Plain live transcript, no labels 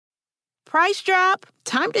Price drop?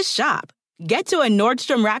 Time to shop. Get to a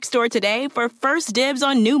Nordstrom Rack store today for first dibs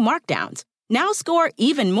on new markdowns. Now score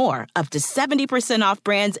even more, up to 70% off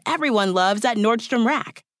brands everyone loves at Nordstrom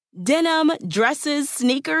Rack. Denim, dresses,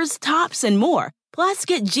 sneakers, tops, and more. Plus,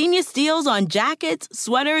 get genius deals on jackets,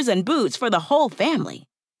 sweaters, and boots for the whole family.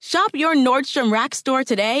 Shop your Nordstrom Rack store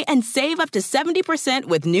today and save up to 70%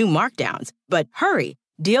 with new markdowns. But hurry,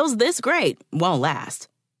 deals this great won't last.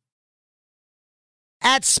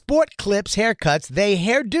 At Sport Clips Haircuts, they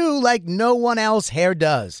hairdo like no one else hair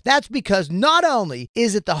does. That's because not only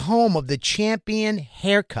is it the home of the champion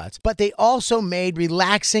haircuts, but they also made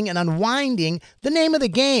relaxing and unwinding the name of the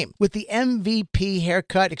game. With the MVP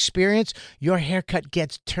haircut experience, your haircut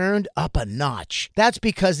gets turned up a notch. That's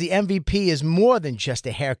because the MVP is more than just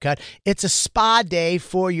a haircut. It's a spa day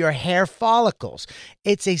for your hair follicles.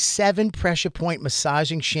 It's a 7 pressure point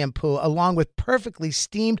massaging shampoo along with perfectly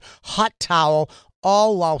steamed hot towel,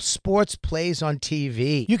 all while sports plays on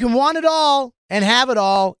TV. You can want it all and have it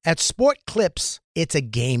all at Sport Clips. It's a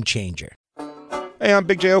game changer. Hey, I'm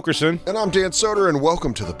Big J. Okerson. And I'm Dan Soder, and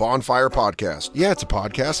welcome to the Bonfire Podcast. Yeah, it's a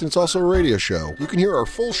podcast, and it's also a radio show. You can hear our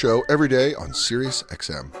full show every day on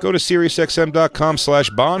SiriusXM. Go to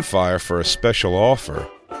SiriusXM.com/bonfire for a special offer.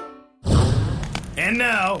 And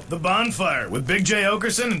now, The Bonfire with Big J.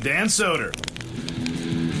 Okerson and Dan Soder.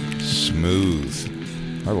 Smooth.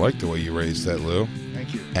 I like the way you raised that, Lou.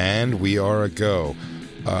 Thank you. And we are a go.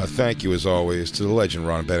 Thank you, as always, to the legend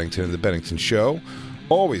Ron Bennington and The Bennington Show.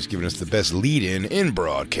 Always giving us the best lead-in in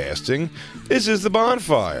broadcasting. This is The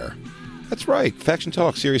Bonfire. That's right. Faction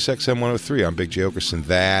Talk, Sirius XM 103. I'm Big J. Okerson.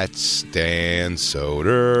 That's Dan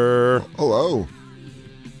Soder. Hello.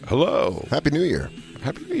 Hello. Happy New Year.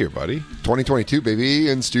 Happy New Year, buddy. 2022,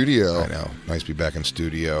 baby, in studio. I know. Nice to be back in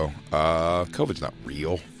studio. COVID's not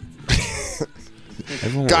real.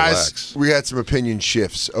 Everyone Guys, relax. we had some opinion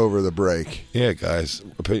shifts over the break. Yeah, guys.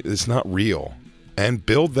 It's not real. And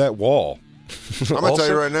build that wall. I'm going to tell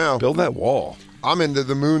you right now. Build that wall. I'm into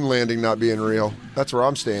the moon landing not being real. That's where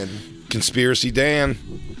I'm standing. Conspiracy Dan.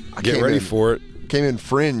 I Get came ready in- for it. Came in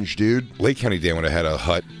fringe, dude. Lake County Dan would have had a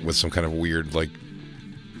hut with some kind of weird, like,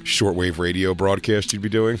 shortwave radio broadcast you'd be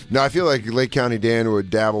doing. Now, I feel like Lake County Dan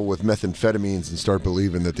would dabble with methamphetamines and start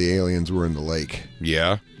believing that the aliens were in the lake.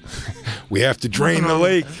 Yeah. We have to drain the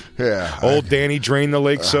lake. Yeah. Old Danny drained the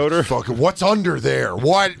lake Soder. Fucking, what's under there?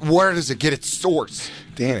 Where does it get its source?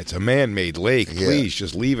 Dan, it's a man-made lake. Yeah. Please,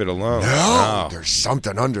 just leave it alone. No, there's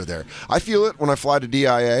something under there. I feel it when I fly to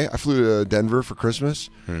DIA. I flew to Denver for Christmas.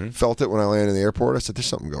 Felt it when I landed in the airport. I said, there's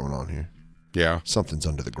something going on here. Yeah. Something's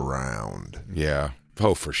under the ground. Yeah.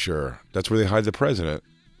 Oh, for sure. That's where they hide the president.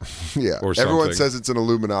 Yeah. Or Everyone something. says it's an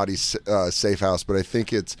Illuminati safe house, but I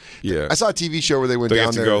think it's... Yeah. I saw a TV show where they went Don't you down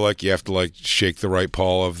have to there. go, like, you have to, like, shake the right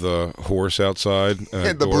paw of the horse outside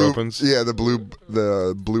and the door opens? Yeah, the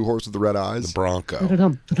blue horse with the red eyes. The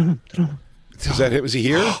Bronco. Is that it? Was he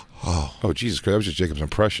here? Oh, Jesus Christ. That was just Jacob's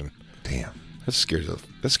impression. Damn. That scared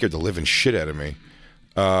the living shit out of me.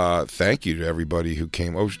 Thank you to everybody who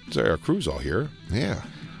came. Oh, sorry, our crew's all here. Yeah.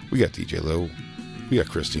 We got DJ Lou. We got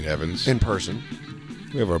Christine Evans. In person.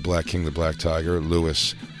 We have our Black King, the Black Tiger,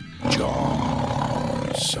 Lewis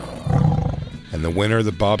Johnson. And the winner,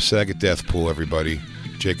 the Bob Saget Death Pool, everybody.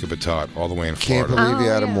 Jacob Atat, all the way in Can't Florida. believe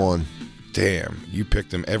you had him won. Damn, you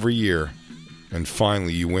picked him every year, and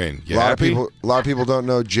finally you win. You A lot happy? of people don't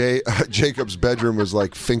know Jacob's bedroom was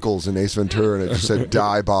like Finkel's in Ace Ventura, and it just said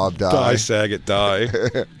 "Die, Bob, die." Die, Saget, die.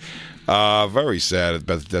 Very sad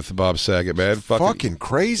about the death of Bob Saget, man. Fucking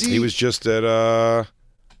crazy. He was just at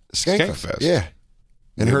Skankfest. Yeah.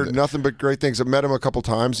 And heard nothing but great things. I met him a couple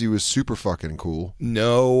times. He was super fucking cool.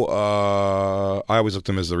 No, I always looked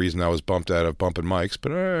at him as the reason I was bumped out of bumping mics,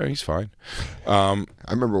 but he's fine. I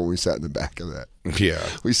remember when we sat in the back of that. Yeah.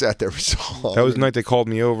 We sat there for so long. That was the night they called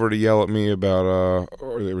me over to yell at me about,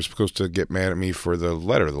 or they were supposed to get mad at me for the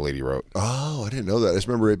letter the lady wrote. Oh, I didn't know that. I just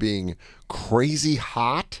remember it being crazy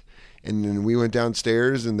hot. And then we went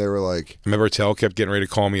downstairs, and they were like... I remember Tell kept getting ready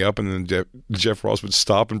to call me up, and then Jeff Ross would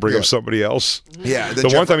stop and bring up somebody else. Yeah. The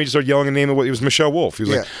one time he just started yelling a name of it was Michelle Wolf. He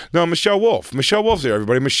was like, no, Michelle Wolf. Michelle Wolf's there,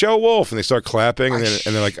 everybody. Michelle Wolf. And they start clapping, and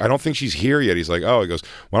they're like, I don't think she's here yet. He's like, oh, he goes,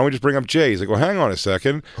 why don't we just bring up Jay? He's like, well, hang on a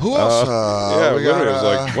second. Who else? Yeah, literally. I was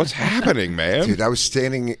like, what's happening, man? Dude, I was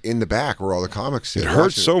standing in the back where all the comics It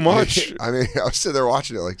hurts so much. I mean, I was sitting there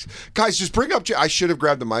watching it like, guys, just bring up Jay. I should have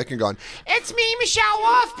grabbed the mic and gone, it's me, Michelle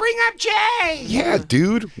Wolf. Bring up Jay. Yeah,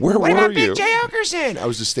 dude. Where what were about you? Big Jay Okerson? I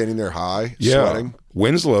was just standing there high, Yeah. sweating.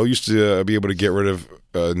 Winslow used to be able to get rid of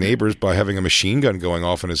neighbors by having a machine gun going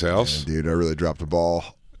off in his house. Yeah, dude, I really dropped the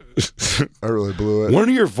ball. I really blew it. One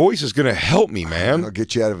of your voices going to help me, man. I'll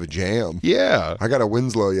get you out of a jam. Yeah. I got to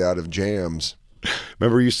Winslow you out of jams.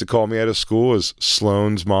 Remember you used to call me out of school as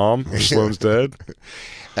Sloane's mom or Sloane's dad?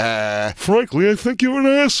 Frankly, I think you're an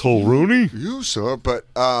asshole, Rooney. You so, but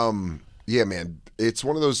yeah, man, it's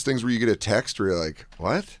one of those things where you get a text where you're like,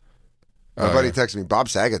 what? My buddy texted me, Bob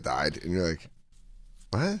Saget died, and you're like,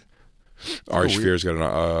 what? Ari Shaffir's got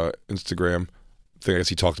an Instagram thing. I guess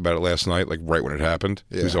he talked about it last night, like right when it happened.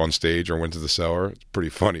 Yeah. He was on stage or went to the cellar. It's pretty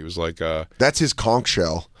funny. It was like... that's his conch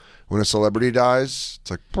shell. When a celebrity dies,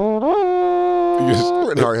 it's like...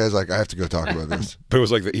 and Ari has like, I have to go talk about this. But it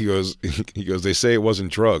was like, he goes, they say it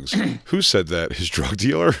wasn't drugs. Who said that? His drug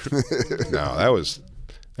dealer? No,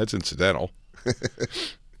 that's incidental.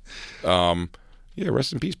 Yeah,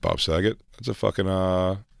 rest in peace, Bob Saget. That's a fucking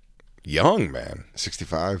young man.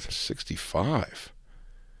 65. 65.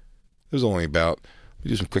 It was only about, we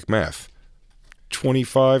do some quick math,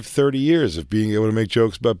 25, 30 years of being able to make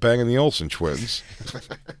jokes about banging the Olsen twins.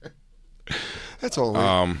 That's only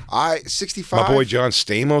 65. My boy John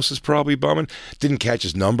Stamos is probably bumming. Didn't catch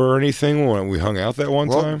his number or anything when we hung out that one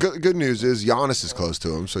time. Good news is Giannis is close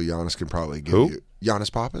to him, so Giannis can probably give you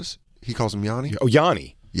Giannis Papas. He calls him Yanni. Oh,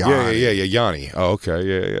 Yanni. Yeah, Yanni. Oh, okay,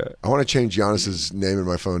 yeah. I want to change Giannis's name in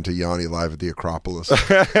my phone to Yanni live at the Acropolis.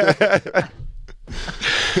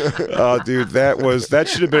 Oh, dude, that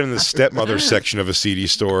should have been in the stepmother section of a CD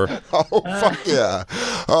store. Oh, fuck yeah.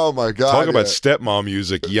 Oh, my God. Talk about stepmom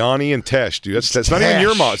music. Yanni and Tesh, dude. That's not even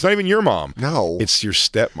your mom. It's not even your mom. No. It's your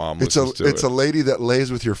stepmom. It's a lady that lays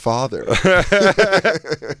with your father.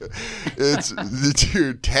 It's,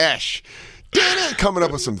 dude, Tesh. Coming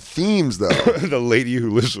up with some themes, though. The lady who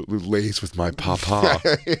lays with my papa.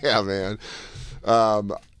 Yeah, man.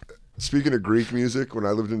 Speaking of Greek music, when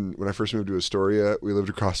I first moved to Astoria, we lived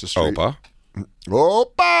across the street.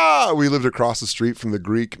 Opa! We lived across the street from the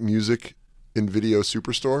Greek music and video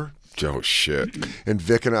superstore. Oh, shit. And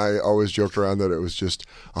Vic and I always joked around that it was just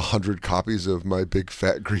 100 copies of My Big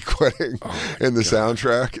Fat Greek Wedding in the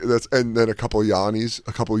soundtrack. And then a couple Yannis,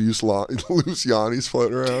 a couple loose Yannis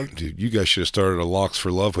floating around. Dude, you guys should have started a Locks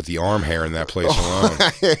for Love with the arm hair in that place alone.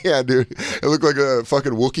 Yeah, dude. It looked like a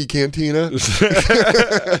fucking Wookiee cantina.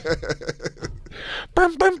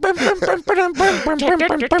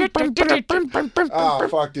 Oh,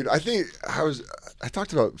 fuck, dude. I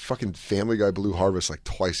talked about fucking Family Guy Blue Harvest like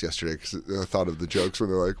twice yesterday because I thought of the jokes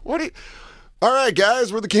when they're like, all right,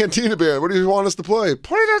 guys, we're the Cantina Band. What do you want us to play?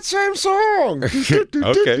 Play that same song. Okay.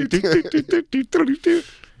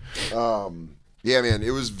 Yeah, man,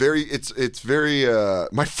 it's very,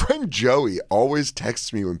 my friend Joey always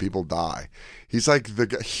texts me when people die. He's like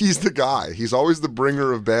he's the guy. He's always the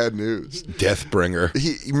bringer of bad news. Death bringer.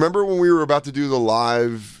 Remember when we were about to do the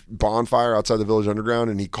live bonfire outside the Village Underground,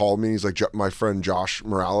 and he called me. And he's like, my friend Josh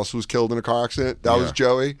Morales was killed in a car accident. That was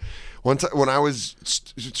Joey. One time when I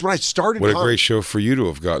started. What a great show for you to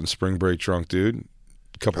have gotten spring break drunk, dude.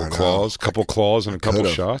 Couple claws and a couple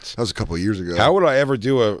shots. That was a couple of years ago. How would I ever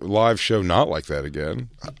do a live show not like that again?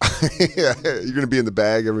 Yeah, you're going to be in the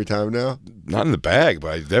bag every time now? Not in the bag,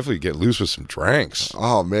 but I definitely get loose with some drinks.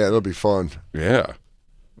 Oh, man, it'll be fun. Yeah.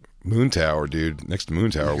 Moon Tower, dude. Next to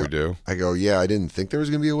Moon Tower we do. I go, yeah, I didn't think there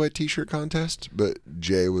was going to be a wet t-shirt contest, but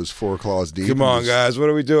Jay was 4 claws deep. Come on, guys. What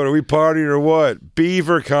are we doing? Are we partying or what?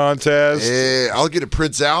 Beaver contest. Hey, I'll get a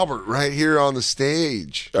Prince Albert right here on the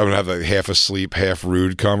stage. I'm going to have a half asleep, half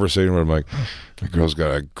rude conversation where I'm like, the girl's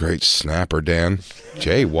got a great snapper, Dan.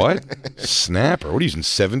 Jay, what? Snapper? What are you using,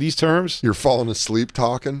 70s terms? You're falling asleep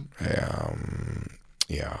talking?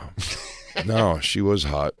 Yeah. No, she was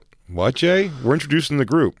hot. What, Jay? We're introducing the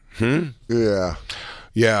group. Yeah.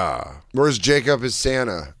 Yeah. Where's Jacob is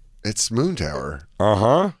Santa? It's Moon Tower.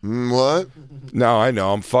 Uh-huh. What? No, I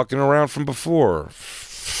know. I'm fucking around from before.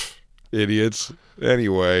 Idiots.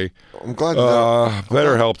 Anyway. I'm glad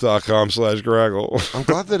BetterHelp.com/Graggle. I'm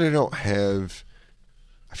glad that I don't have...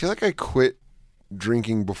 I feel like I quit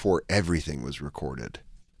drinking before everything was recorded.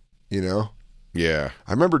 You know? Yeah.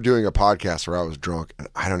 I remember doing a podcast where I was drunk, and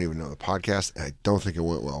I don't even know the podcast, and I don't think it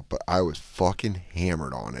went well, but I was fucking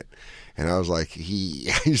hammered on it. And I was like,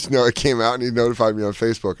 I just know it came out, and he notified me on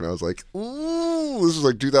Facebook, and I was like, ooh, this was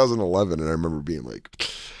like 2011, and I remember being like,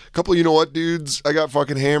 a couple of you know what dudes I got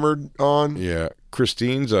fucking hammered on. Yeah.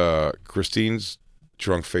 Christine's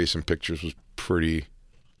drunk face in pictures was pretty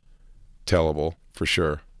tellable, for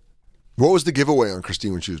sure. What was the giveaway on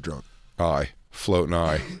Christine when she was drunk? Floating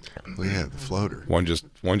eye. Well, yeah, the floater. One just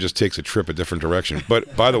takes a trip a different direction.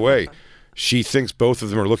 But by the way, she thinks both of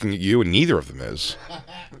them are looking at you, and neither of them is.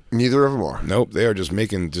 Neither of them are. Nope, they are just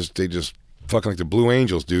they just fucking like the Blue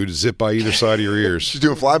Angels, dude. Zip by either side of your ears. She's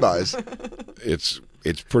doing flybys. It's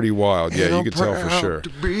It's pretty wild. Yeah, you can tell for sure. To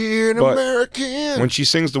be an But American. when she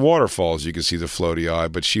sings the Waterfalls, you can see the floaty eye,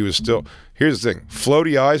 but she was still... Here's the thing.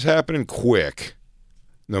 Floaty eye's happening quick,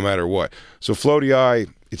 no matter what. So floaty eye,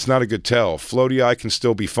 it's not a good tell. Floaty eye can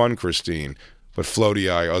still be fun, Christine, but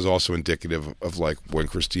floaty eye is also indicative of like when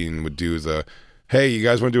Christine would do the, hey, you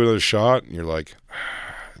guys want to do another shot? And you're like...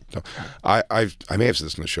 No. I may have said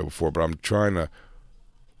this in the show before, but I'm trying to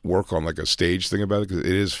work on like a stage thing about it because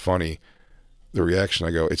it is funny. The reaction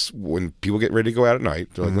I go, it's when people get ready to go out at night,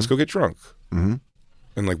 they're like, let's go get drunk. Mm-hmm.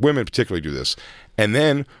 And like women particularly do this. And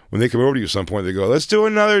then when they come over to you at some point, they go, let's do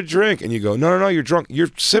another drink. And you go, no, you're drunk. You're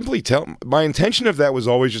simply my intention of that was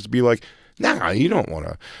always just to be like, nah, you don't want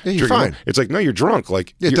to. Yeah, you're fine. It's like, no, you're drunk.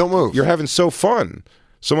 Like, don't move. You're having so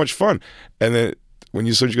much fun. And then when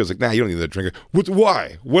she goes like, nah, you don't need that drink.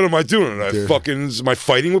 Why? What am I doing? Am I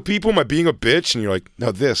fighting with people? Am I being a bitch? And you're like,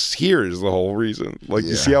 no, this here is the whole reason. Like,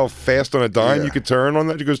 you see how fast on a dime you could turn on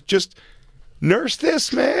that? She goes, just nurse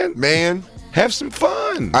this, man. Man. Have some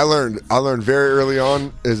fun. I learned very early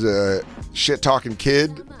on as a shit-talking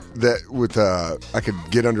kid that with I could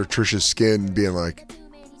get under Trisha's skin being like,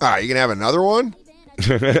 you can have another one?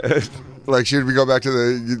 Like, she'd go back to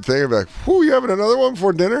the thing and be like, whoo, you having another one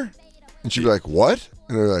before dinner? And she'd be like, what?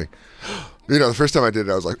 And they're like, the first time I did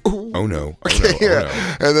it, I was like, ooh. Oh, no. Okay, Oh,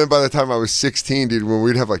 no. And then by the time I was 16, dude, when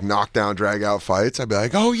we'd have like knockdown, drag out fights, I'd be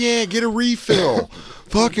like, oh, yeah, get a refill.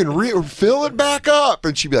 Fucking fill it back up.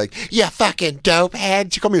 And she'd be like, yeah, fucking dope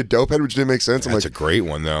head. She called me a dope head, which didn't make sense. I'm That's like, a great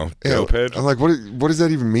one, though. yeah. Dope head. I'm like, what does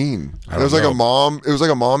that even mean? I It was don't like know. it was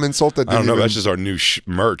like a mom insult that I don't didn't know. even... That's just our new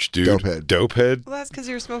merch, dude. Dope head. Dope head. Well, that's because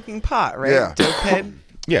you're smoking pot, right? Yeah. Dope head.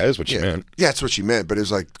 Yeah, that's what she meant. Yeah, that's what she meant. But it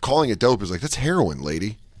was like, calling it dope is like, that's heroin,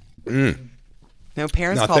 lady. No,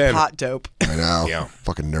 parents Not call then. pot dope. I know. Yeah.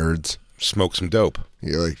 Fucking nerds. Smoke some dope.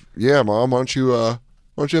 You're like, yeah, mom, why don't you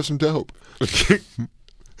have some dope? Why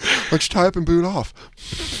don't you tie up and boot off?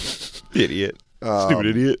 Idiot. Stupid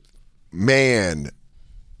idiot. Man,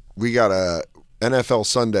 we got a NFL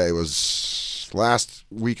Sunday was last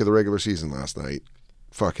week of the regular season last night.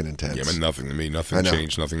 Fucking intense. Yeah, but nothing to me. I Nothing know.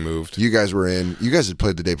 changed. Nothing moved. You guys were in. You guys had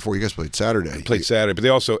played the day before. You guys played Saturday. Played Saturday, but they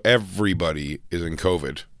also, everybody is in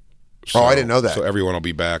COVID. Oh, I didn't know that. So everyone will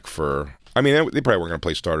be back for, I mean, they probably weren't going to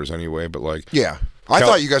play starters anyway, but like. Yeah. I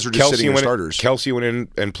thought you guys were just sitting in starters. Kelsey went in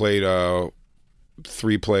and played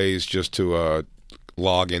 3 plays just to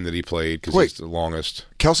log in that he played because he's the longest.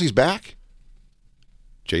 Kelsey's back?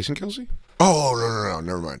 Jason Kelsey? Oh, no.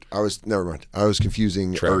 Never mind. I was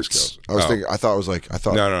confusing Travis Ertz. Kelce. I was thinking, I thought it was like,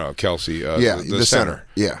 No, Kelsey. Yeah, the center.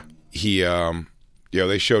 Yeah. He,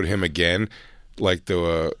 they showed him again, like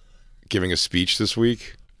giving a speech this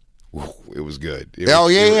week. Ooh, it was good.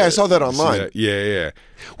 I saw that online. Yeah.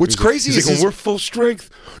 What's crazy is when we're full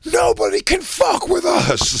strength, nobody can fuck with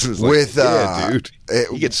us. It's like, With, dude,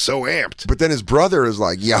 he gets so amped. But then his brother is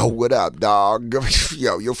like, yo, what up, dog?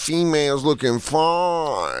 Yo, your female's looking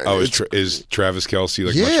fine. Oh, is Travis Kelce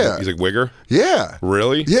like? Yeah. He's like Wigger. Yeah.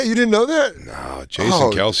 Really? Yeah, you didn't know that? No,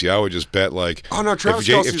 Jason Kelce. I would just bet like. Oh no, Travis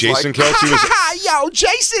if Kelce's Jason like, Kelce was. yo,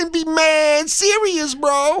 Jason be mad serious,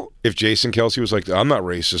 bro. If Jason Kelce was like, I'm not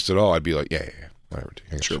racist at all, I'd be like, yeah, whatever.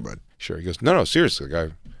 Sure, bud. Sure. He goes, no, seriously,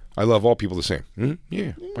 I love all people the same.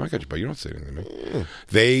 Yeah, I got you, but you don't say anything to me.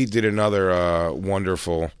 They did another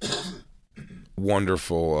wonderful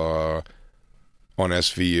on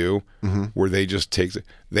SVU where they just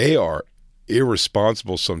they are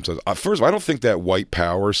irresponsible sometimes. First of all, I don't think that white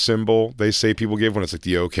power symbol they say people give when it's like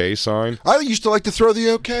the okay sign. I used to like to throw the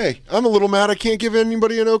okay. I'm a little mad I can't give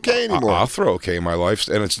anybody an okay anymore. I'll throw okay in my life,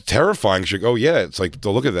 and it's terrifying. You go, yeah, it's like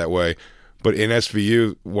they'll look at it that way. But in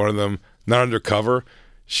SVU, one of them, not undercover,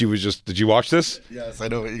 she was just, did you watch this? Yes, I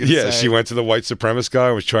know what you're going to say. Yeah, she went to the white supremacist guy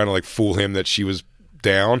and was trying to like fool him that she was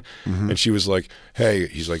down. And she was like, hey,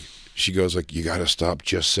 she goes like, you got to stop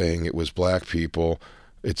just saying it was black people.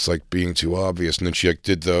 It's like being too obvious. And then she like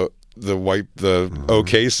did the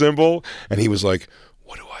okay symbol. And he was like,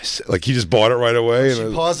 what do I say? Like he just bought it right away.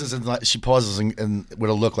 She pauses and with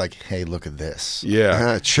a look like, hey, look at this.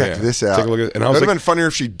 Yeah. Check this out. Take a look at, and I It was would have like, been funnier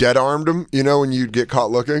if she dead-armed him, when you'd get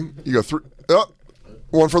caught looking. You go through,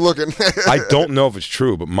 one for looking. I don't know if it's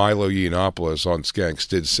true, but Milo Yiannopoulos on Skanks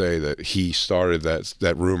did say that he started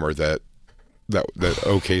that rumor that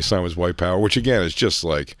OK sign was white power, which again is just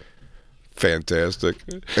like fantastic.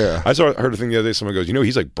 Yeah. I heard a thing the other day. Someone goes,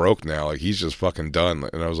 he's like broke now, like he's just fucking done.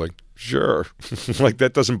 And I was like, sure, like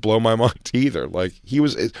that doesn't blow my mind either. Like he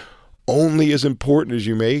was only as important as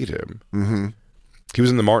you made him. Mm-hmm. He was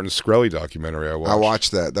in the Martin Shkreli documentary I watched. I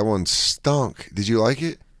watched that. That one stunk. Did you like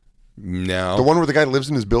it? No. The one where the guy lives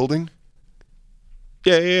in his building?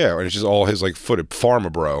 Yeah. And it's just all his like footage,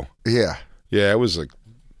 Pharma Bro. Yeah. Yeah, it was like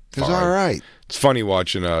It was fine. all right. It's funny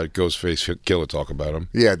watching Ghostface Killer talk about him.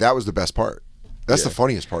 Yeah, that was the best part. That's the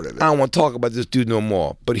funniest part of it. I don't want to talk about this dude no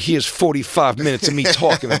more, but here's 45 minutes of me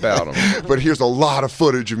talking about him. But here's a lot of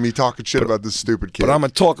footage of me talking shit about this stupid kid. But I'm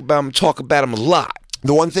going to talk about him a lot.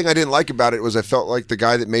 The one thing I didn't like about it was I felt like the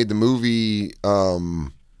guy that made the movie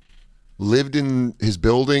lived in his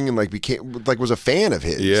building and was a fan of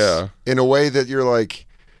his. Yeah. In a way that you're like,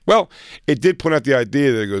 Well, it did point out the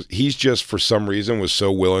idea that it goes, he's just for some reason was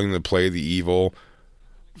so willing to play the evil,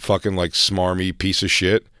 fucking like smarmy piece of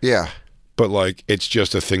shit. yeah. But like it's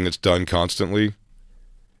just a thing that's done constantly.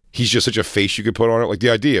 He's just such a face you could put on it. Like the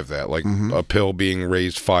idea of that, like a pill being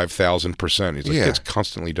raised 5,000%. He's like, Yeah. it's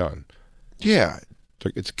constantly done. Yeah.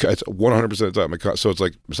 It's 100% of the time. So it's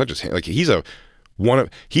like it's not just like he's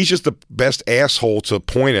just the best asshole to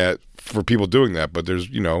point at for people doing that. But there's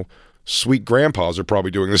sweet grandpas are probably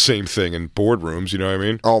doing the same thing in boardrooms. You know what I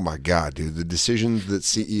mean? Oh my God, dude. The decisions that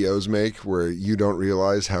CEOs make where you don't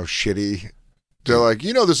realize how shitty. They're like,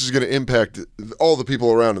 this is going to impact all the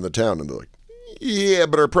people around in the town. And they're like, yeah,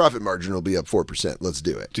 but our profit margin will be up 4%. Let's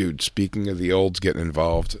do it. Dude, speaking of the olds getting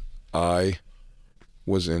involved, I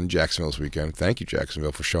was in Jacksonville this weekend. Thank you,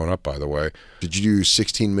 Jacksonville, for showing up, by the way. Did you do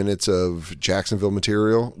 16 minutes of Jacksonville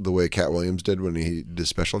material the way Cat Williams did when he did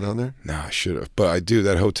special down there? Nah, I should have. But I do.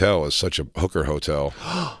 That hotel is such a hooker hotel.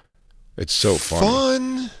 It's so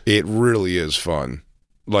fun. It really is fun.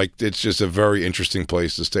 Like, it's just a very interesting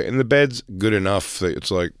place to stay. And the bed's good enough that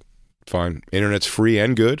it's like, fine. Internet's free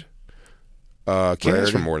and good. Can't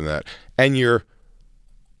ask for more than that. And you're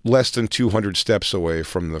less than 200 steps away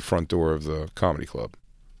from the front door of the comedy club.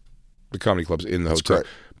 The comedy club's in the hotel. Great.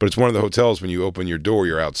 But it's one of the hotels, when you open your door,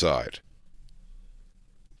 you're outside.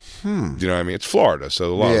 Do you know what I mean? It's Florida,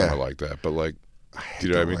 so a lot of them are like that. But, like, do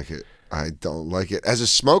you know what I mean? Like it. I don't like it. As a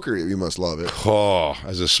smoker, you must love it. Oh,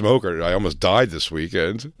 as a smoker, I almost died this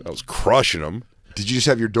weekend. I was crushing them. Did you just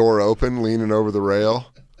have your door open, leaning over the rail?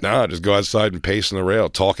 Nah, just go outside and pace on the rail.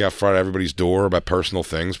 Talk out front of everybody's door about personal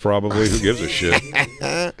things, probably. Who gives a shit?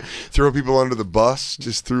 Throw people under the bus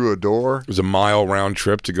just through a door? It was a mile round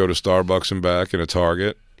trip to go to Starbucks and back in a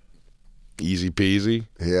Target. Easy peasy.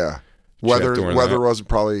 Yeah. during Weather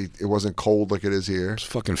that. it wasn't cold like it is here. It's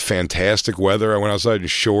fucking fantastic weather. I went outside in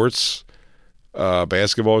shorts,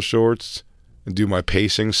 basketball shorts, and do my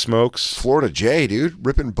pacing smokes. Florida J, dude.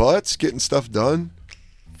 Ripping butts, getting stuff done.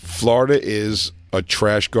 Florida is a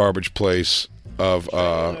trash garbage place of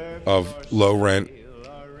low rent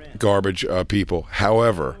garbage people.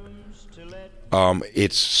 However,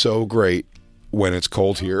 it's so great when it's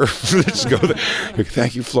cold here. Just go there.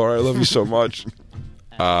 Thank you, Florida. I love you so much.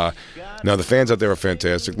 No, the fans out there are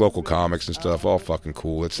fantastic. Local comics and stuff, all fucking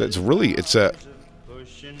cool. It's really I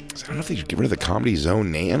don't know if they should get rid of the Comedy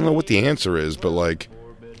Zone name. I don't know what the answer is, but like,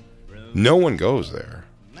 no one goes there.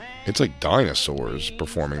 It's like dinosaurs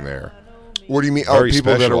performing there. What do you mean? Very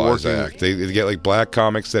People that are specialized working. act. They get like black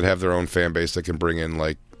comics that have their own fan base that can bring in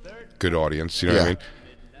like good audience. You know what I mean?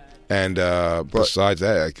 And besides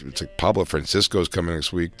that, it's like Pablo Francisco's coming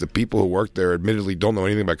next week. The people who work there admittedly don't know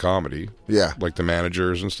anything about comedy. Yeah. Like the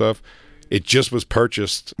managers and stuff. It just was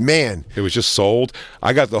purchased. Man. It was just sold.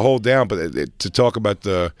 I got the whole down, but to talk about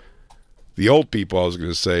the old people, I was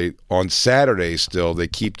going to say, on Saturdays still, they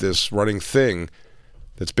keep this running thing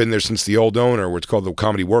that's been there since the old owner, where it's called the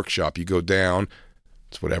Comedy Workshop. You go down,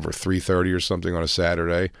 it's whatever, 3:30 or something on a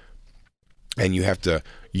Saturday, and you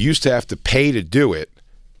used to have to pay to do it,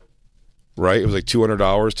 right? It was like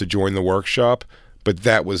 $200 to join the workshop, but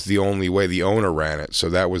that was the only way. The owner ran it, so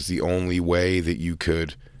that was the only way that you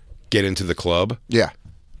could get into the club. Yeah.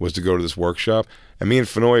 Was to go to this workshop. And me and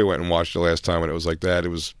Fenoy went and watched it last time when it was like that. It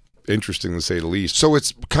was interesting to say the least. So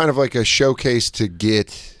it's kind of like a showcase to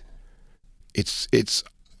get... It's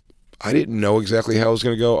I didn't know exactly how it was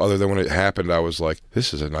going to go, other than when it happened, I was like,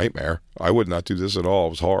 this is a nightmare. I would not do this at all. It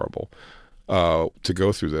was horrible to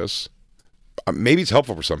go through this. Maybe it's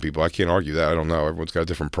helpful for some people. I can't argue that. I don't know. Everyone's got a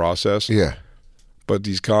different process. Yeah. But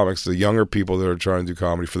these comics, the younger people that are trying to do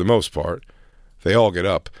comedy, for the most part, they all get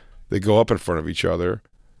up. They go up in front of each other.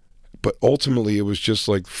 But ultimately, it was just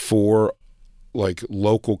like four like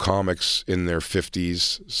local comics in their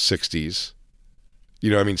 50s, 60s. You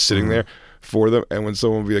know what I mean? Sitting there for them. And when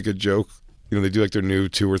someone would be like a joke, they do like their new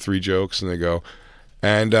 2 or 3 jokes, and they go,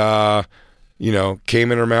 and,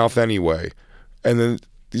 came in her mouth anyway. And then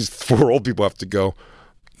these 4 old people have to go,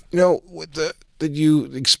 did you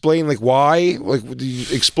explain like why? Like, did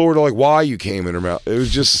you explore like why you came in her mouth? It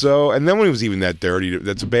was just so. And then when it was even that dirty,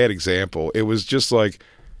 that's a bad example. It was just like,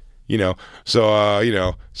 So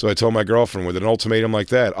I told my girlfriend, with an ultimatum like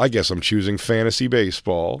that, I guess I'm choosing fantasy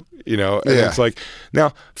baseball. And it's like,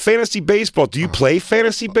 now fantasy baseball. Do you play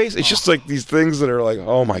fantasy base? It's just like these things that are like,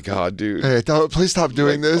 oh my god, dude. Hey, please stop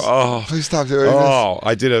doing this. Please stop doing this. Oh,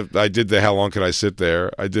 I did the how long can I sit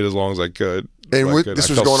there? I did as long as I could. And this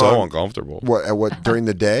was felt going so on uncomfortable. What during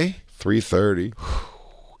the day? 3:30.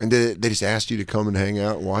 And they just asked you to come and hang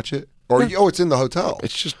out and watch it? Or it's in the hotel.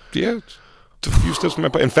 It's just it's a few steps from my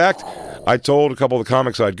place. In fact, I told a couple of the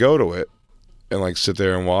comics I'd go to it and like sit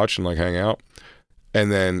there and watch and like hang out.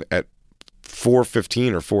 And then at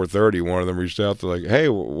 4:15 or 4:30, one of them reached out to like, hey,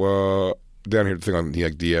 down here to think on, he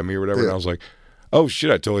like DM me or whatever. Yeah. And I was like, oh shit,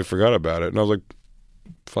 I totally forgot about it. And I was like,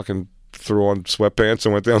 fucking threw on sweatpants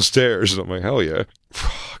and went downstairs. And I'm like, hell yeah.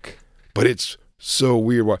 Fuck. But it's so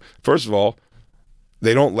weird. First of all,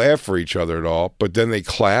 they don't laugh for each other at all, but then they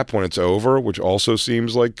clap when it's over, which also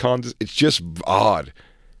seems like it's just odd.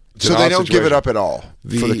 So they don't give it up at all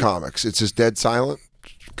for the comics. It's just dead silent.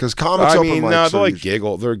 Because comics open mics. No, they're like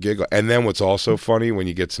giggle. They're giggle. And then what's also funny when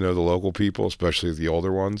you get to know the local people, especially the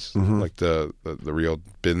older ones, like the real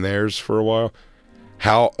been theirs for a while,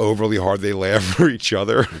 how overly hard they laugh for each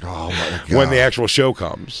other when the actual show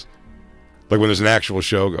comes. Like when there's an actual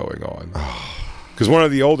show going on. Because one of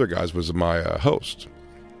the older guys was my host.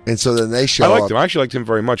 And so then they show I liked up. him. I actually liked him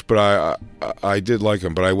very much, but I did like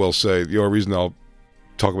him. But I will say, the only reason I'll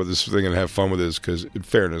talk about this thing and have fun with it is because, in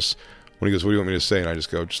fairness, when he goes, what do you want me to say? And I just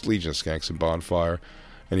go, just Legion of Skanks and Bonfire.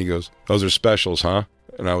 And he goes, those are specials, huh?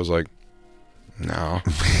 And I was like, no.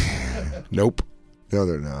 Nope. No,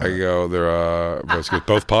 they're not. I go, they're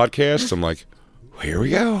both podcasts. I'm like, here we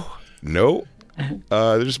go. Nope.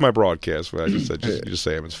 They're just my broadcast. I just said, just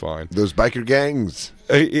say them. It's fine. Those biker gangs.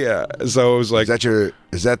 Yeah. So it was like,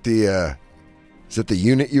 is that the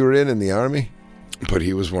unit you were in the Army? But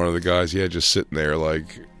he was one of the guys. Yeah, just sitting there like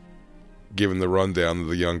giving the rundown to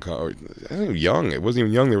the young. I think young. It wasn't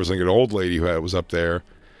even young. There was like an old lady who was up there,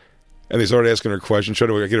 and they started asking her questions, trying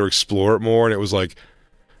to get her to explore it more. And it was like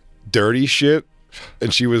dirty shit.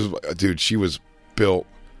 And she was built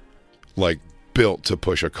to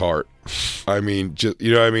push a cart. I mean, just,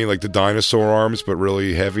 you know what I mean? Like the dinosaur arms, but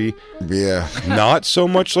really heavy. Yeah. Not so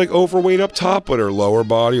much like overweight up top, but her lower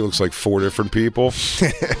body looks like 4 different people.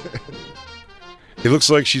 It looks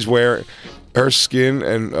like she's wearing her skin,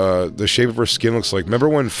 and the shape of her skin looks like, remember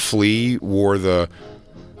when Flea wore the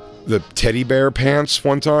teddy bear pants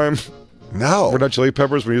one time? No. Red Hot Chili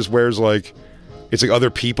Peppers, when he just wears like, it's like other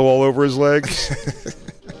people all over his legs.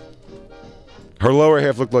 Her lower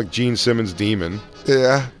half looked like Gene Simmons' Demon.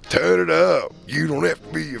 Yeah. Turn it up. You don't have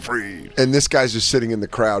to be afraid. And this guy's just sitting in the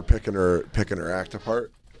crowd picking her act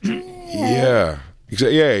apart. Yeah.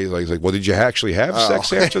 Yeah. He's like, well, did you actually have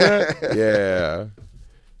sex after that? Yeah.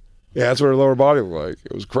 Yeah, that's what her lower body looked like.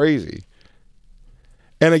 It was crazy.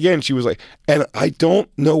 And again, she was like, and I don't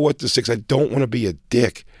know what to say, 'cause I don't want to be a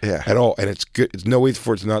dick at all. And it's good. It's no way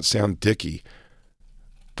for it to not sound dicky.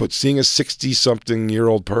 But seeing a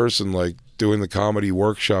 60-something-year-old person like doing the comedy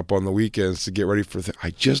workshop on the weekends to get ready for I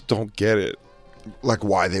just don't get it. Like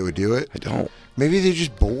why they would do it? I don't. Maybe they're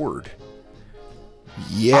just bored.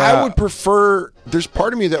 Yeah. I would prefer, there's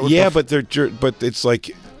part of me that would but it's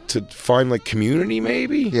like to find like community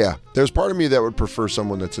maybe? Yeah. There's part of me that would prefer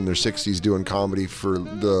someone that's in their 60s doing comedy for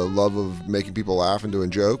the love of making people laugh and doing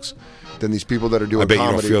jokes than these people that are doing comedy. I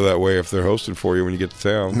bet you don't feel that way if they're hosting for you when you get to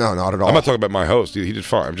town. No, not at all. I'm not talking about my host. He did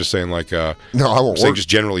fine. I'm just saying like no, I won't work. Just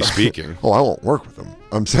generally speaking. Oh, I won't work with them.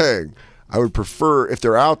 I'm saying I would prefer, if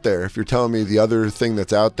they're out there, if you're telling me the other thing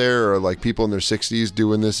that's out there are like people in their 60s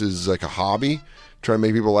doing this as like a hobby, trying to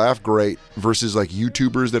make people laugh, great, versus like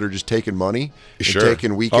YouTubers that are just taking money and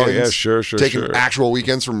taking weekends. Oh, yeah, sure. Taking actual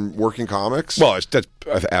weekends from working comics. Well, that's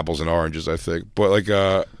apples and oranges, I think. But like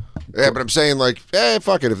yeah, but I'm saying like,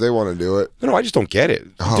 fuck it if they want to do it. No, I just don't get it.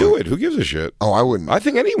 Do it. Who gives a shit? Oh, I wouldn't. I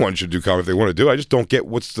think anyone should do comedy if they want to do it. I just don't get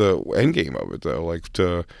what's the end game of it though. Like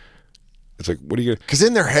it's like, what are you gonna? Because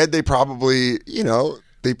in their head, they probably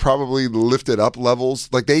lift it up levels.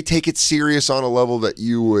 Like they take it serious on a level that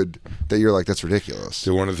you're like, that's ridiculous.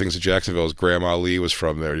 So one of the things in Jacksonville is Grandma Lee was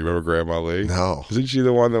from there. Do you remember Grandma Lee? No. Isn't she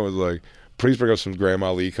the one that was like, please bring up some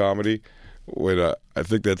Grandma Lee comedy? When I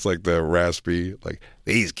think that's like the raspy, like,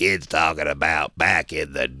 these kids talking about back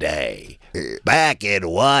in the day. Back in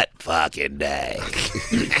what fucking day?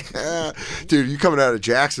 Dude, you coming out of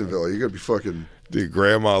Jacksonville, you're going to be fucking... Dude,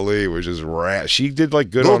 Grandma Lee was just She did like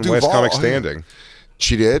good on Last Comic Standing. Yeah.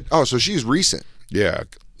 She did? Oh, so she's recent. Yeah.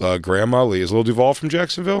 Grandma Lee. Is Lil Duval from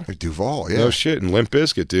Jacksonville? Duval, yeah. No shit. And Limp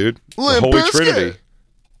Bizkit, dude. Limp the Holy Bizkit. Trinity.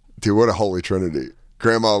 Dude, what a Holy Trinity.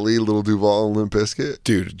 Grandma Lee, Little Duval, and Limp Bizkit.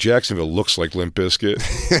 Dude, Jacksonville looks like Limp Bizkit.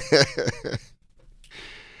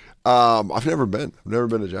 I've never been. I've never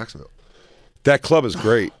been to Jacksonville. That club is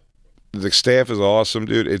great. The staff is awesome,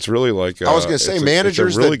 dude. It's really like I was going to say managers.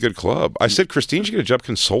 It's a really good club. I said Christine should get a job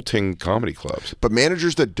consulting comedy clubs. But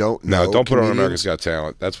managers that don't know No, don't put her on comedians- America's Got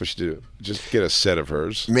Talent. That's what you do. Just get a set of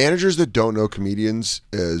hers. Managers that don't know comedians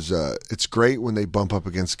is it's great when they bump up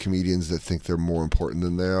against comedians that think they're more important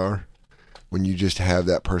than they are. When you just have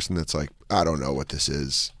that person that's like, I don't know what this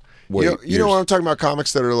is. You know what I'm talking about?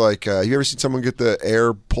 Comics that are like, you ever seen someone get the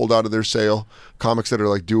air pulled out of their sail? Comics that are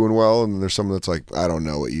like doing well, and there's someone that's like, I don't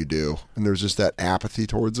know what you do, and there's just that apathy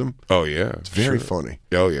towards them. Oh yeah, It's very funny.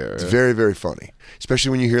 Oh yeah, It's very, very funny,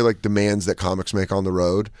 especially when you hear like demands that comics make on the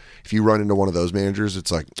road. If you run into one of those managers,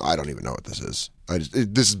 it's like, I don't even know what this is.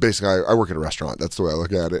 This is basically, I work at a restaurant. That's the way I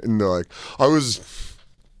look at it, and they're like, I was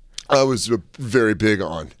very big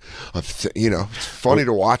on, it's funny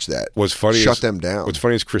to watch that. What's funny Shut is, them down. What's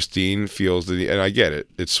funny is Christine feels and I get it.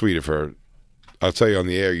 It's sweet of her. I'll tell you on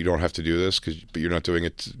the air, you don't have to do this but you're not doing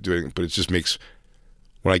it. But it just makes,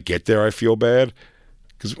 when I get there, I feel bad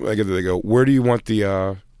because when I get there, they go, "Where do you want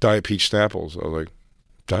the Diet Peach Snapples?" I was like,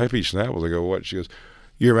 "Diet Peach Snapples." I go, "What?" She goes,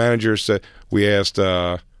 "Your manager said we asked,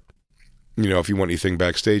 if you want anything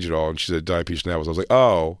backstage at all," and she said Diet Peach Snapples. I was like,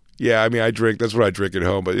 "Oh." Yeah, I mean, I drink. That's what I drink at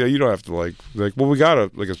home. But yeah, you don't have to like. Well, we got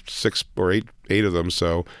a 6 or 8 of them.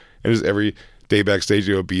 So, and just every day backstage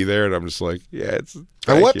you'll be there, and I'm just like, yeah, it's.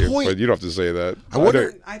 At what you, point? But you don't have to say that. I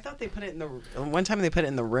wonder. I thought they put it in the one time they put it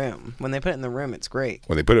in the room. When they put it in the room, it's great.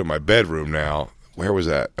 When they put it in my bedroom now, where was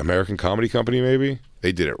that? American Comedy Company, maybe?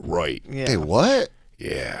 They did it right. Yeah. Hey, what?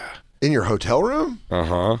 Yeah. In your hotel room? Uh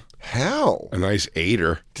huh. How? A nice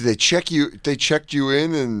 8-er. Did they check you? They checked you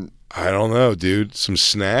in and. I don't know, dude. Some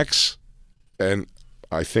snacks, and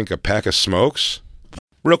I think a pack of smokes.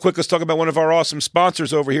 Real quick, let's talk about one of our awesome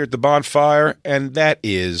sponsors over here at the Bonfire, and that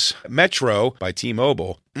is Metro by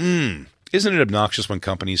T-Mobile. Isn't it obnoxious when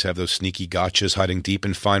companies have those sneaky gotchas hiding deep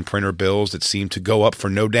in fine printer bills that seem to go up for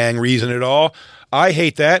no dang reason at all? I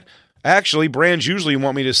hate that. Actually, brands usually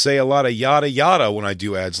want me to say a lot of yada yada when I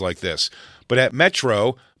do ads like this. But at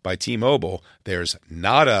Metro by T-Mobile, there's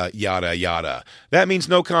nada yada yada. That means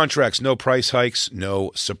no contracts, no price hikes,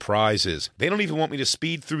 no surprises. They don't even want me to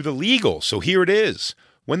speed through the legal, so here it is.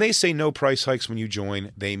 When they say no price hikes when you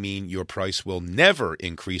join, they mean your price will never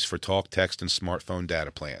increase for talk, text, and smartphone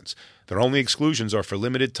data plans. Their only exclusions are for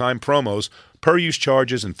limited time promos, per-use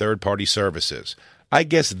charges, and third-party services. I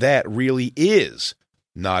guess that really is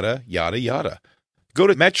nada yada yada. Go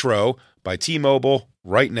to Metro by T-Mobile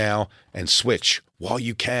right now and switch while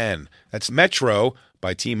you can. That's Metro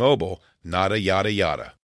by T-Mobile, nada yada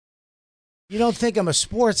yada. You don't think I'm a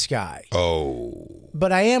sports guy. Oh.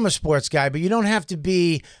 But I am a sports guy, but you don't have to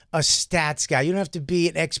be a stats guy. You don't have to be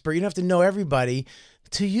an expert. You don't have to know everybody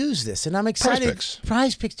to use this. And I'm excited.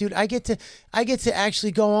 Prize Picks, dude. I get to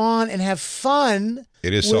actually go on and have fun.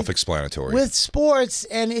 It is self-explanatory. With sports,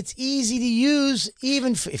 and it's easy to use,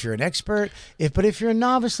 even if you're an expert. But if you're a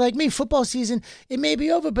novice like me, football season, it may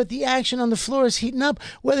be over, but the action on the floor is heating up.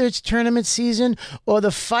 Whether it's tournament season or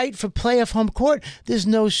the fight for playoff home court, there's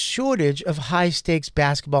no shortage of high-stakes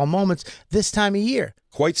basketball moments this time of year.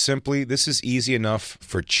 Quite simply, this is easy enough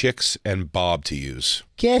for Chicks and Bob to use.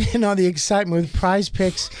 Get in on the excitement with Prize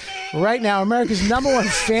Picks right now, America's #1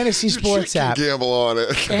 fantasy sports app. Gamble on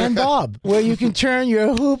it. And Bob, where you can turn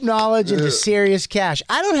your hoop knowledge into serious cash.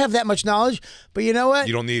 I don't have that much knowledge, but you know what?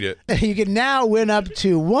 You don't need it. You can now win up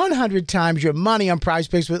to 100 times your money on Prize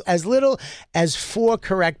Picks with as little as 4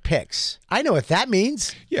 correct picks. I know what that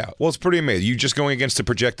means. Yeah, well, it's pretty amazing. You just going against the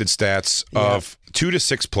projected stats of 2 to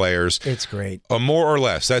 6 players. It's great. More or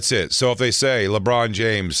less, that's it. So if they say LeBron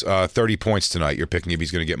James, 30 points tonight, you're picking if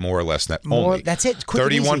he's going to get more or less than that. More, only. that's it. Quick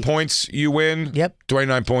 31 and easy. points, you win. Yep.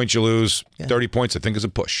 29 points, you lose. 30 points, I think, is a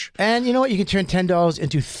push. And you know what? You can turn $10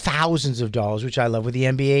 into thousands of dollars, which I love, with the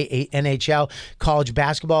NBA, NHL, college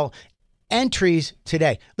basketball entries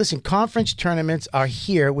today. Listen, conference tournaments are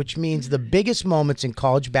here, which means the biggest moments in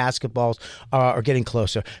college basketballs are getting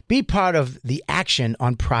closer. Be part of the action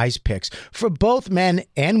on Prize Picks for both men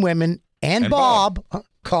and women and Bob.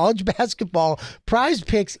 College basketball. Prize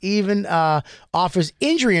Picks even offers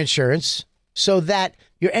injury insurance so that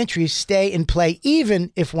your entries stay in play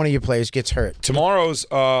even if one of your players gets hurt. Tomorrow's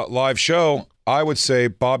live show, I would say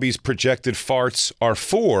Bobby's projected farts are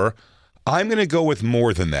 4. I'm going to go with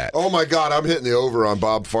more than that. Oh, my God. I'm hitting the over on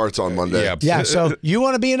Bob Farts on Monday. Yeah, so you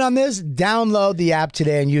want to be in on this? Download the app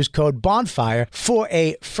today and use code BONFIRE for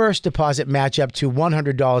a first deposit match up to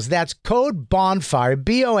 $100. That's code BONFIRE,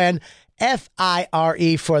 BONFIRE,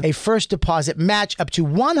 FIRE for a first deposit match up to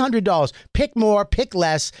 $100. Pick more, pick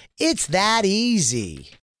less. It's that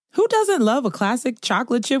easy. Who doesn't love a classic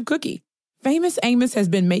chocolate chip cookie? Famous Amos has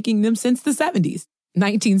been making them since the 70s,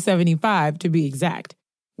 1975 to be exact.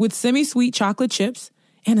 With semi-sweet chocolate chips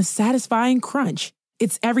and a satisfying crunch,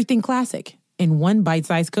 it's everything classic in one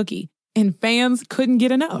bite-sized cookie. And fans couldn't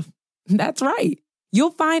get enough. That's right.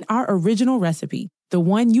 You'll find our original recipe, the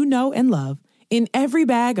one you know and love, in every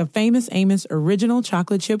bag of Famous Amos original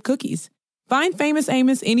chocolate chip cookies. Find Famous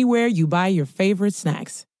Amos anywhere you buy your favorite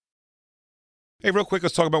snacks. Hey, real quick,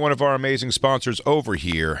 let's talk about one of our amazing sponsors over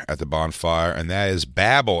here at the Bonfire, and that is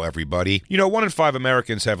Babbel, everybody. You know, 1 in 5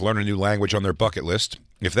 Americans have learned a new language on their bucket list.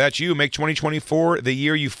 If that's you, make 2024 the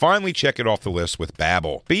year you finally check it off the list with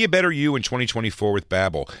Babbel. Be a better you in 2024 with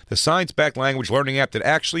Babbel, the science-backed language learning app that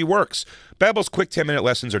actually works. Babbel's quick 10-minute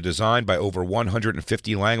lessons are designed by over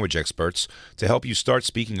 150 language experts to help you start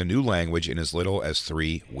speaking a new language in as little as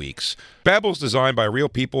 3 weeks. Babbel's designed by real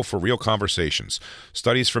people for real conversations.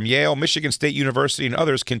 Studies from Yale, Michigan State University, and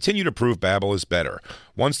others continue to prove Babbel is better.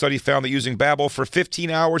 One study found that using Babbel for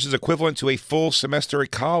 15 hours is equivalent to a full semester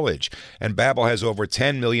at college, and Babbel has over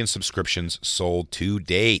 10 million subscriptions sold to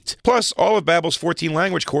date. Plus, all of Babbel's 14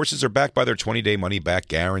 language courses are backed by their 20-day money-back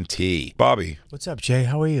guarantee. Bobby. What's up, Jay?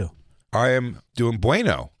 How are you? I am doing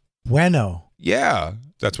bueno. Bueno. Yeah,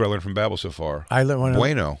 that's what I learned from Babbel so far. I learned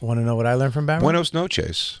bueno. Want to know what I learned from Babbel? Buenos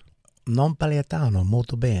noches. Non paletano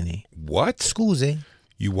molto bene. What? Scusi.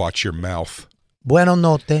 You watch your mouth. Buenos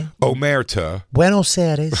notte. Omerta. Buenos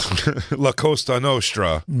Aires. La Costa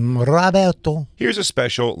Nostra. Roberto. Here's a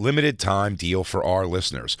special limited time deal for our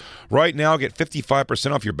listeners. Right now, get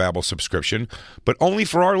 55% off your Babbel subscription, but only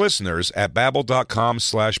for our listeners at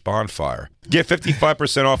Babbel.com/bonfire. Get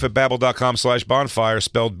 55% off at Babbel.com/bonfire,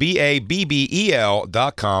 spelled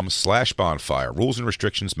BABBEL.com/bonfire. Rules and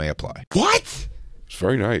restrictions may apply. What? It's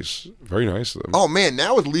very nice. Very nice of them. Oh, man,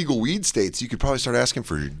 now with legal weed states, you could probably start asking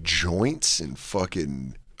for joints and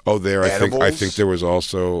fucking edibles. I think there was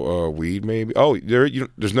also weed, maybe. Oh,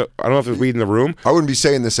 there's no. I don't know if there's weed in the room. I wouldn't be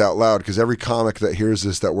saying this out loud because every comic that hears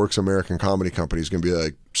this that works American Comedy Company is going to be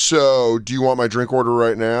like, "So, do you want my drink order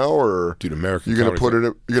right now, or dude, American? You're going to put it?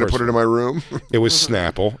 You're going to put it in my room?" It was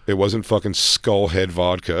Snapple. It wasn't fucking Skullhead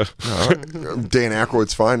vodka. Dan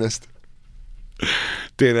Aykroyd's finest.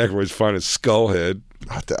 Dan Aykroyd's finest, Skullhead.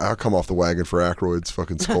 I'll come off the wagon for Aykroyd's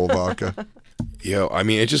fucking skull vodka. Yo, I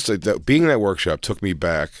mean, it just like being in that workshop took me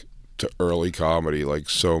back to early comedy, like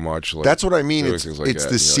so much. Like, that's what I mean. It's like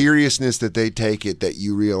the seriousness that they take it that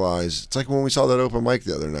you realize. It's like when we saw that open mic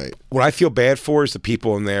the other night. What I feel bad for is the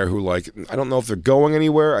people in there who, like, I don't know if they're going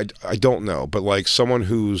anywhere. I don't know, but like someone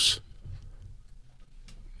who's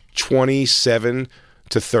 27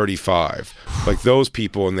 to 35, like those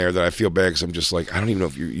people in there that I feel bad because I'm just like, I don't even know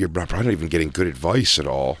if you're probably not even getting good advice at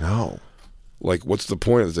all. No. Like, what's the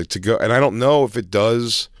point of it? Like, to go, and I don't know if it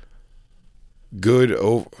does good.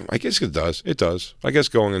 I guess it does. It does. I guess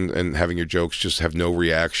going and having your jokes just have no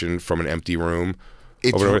reaction from an empty room.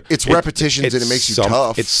 It's repetitions and it makes you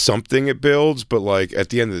tough. It's something it builds, but like at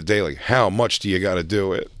the end of the day, like how much do you got to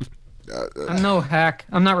do it? I'm no hack.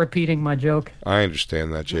 I'm not repeating my joke. I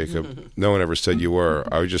understand that, Jacob. No one ever said you were.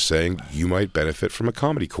 I was just saying you might benefit from a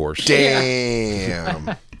comedy course.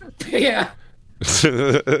 Damn. Yeah.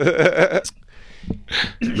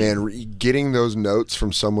 Man, getting those notes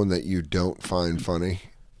from someone that you don't find funny,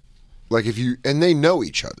 like and they know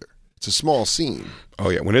each other. It's a small scene. Oh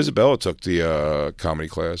yeah, when Isabella took the comedy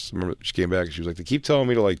class, remember she came back and she was like, they keep telling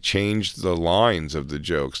me to like change the lines of the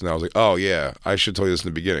jokes, and I was like, oh yeah, I should tell you this in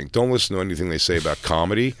the beginning. Don't listen to anything they say about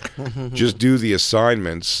comedy. Just do the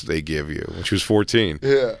assignments they give you. When she was 14.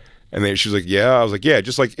 Yeah. And then she was like, yeah. I was like, yeah,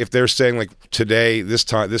 just like if they're saying like today,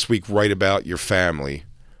 this week, write about your family.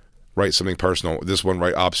 Write something personal. This one,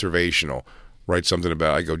 write observational. Write something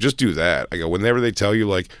about, I go, just do that. I go, whenever they tell you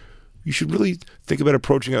like, you should really think about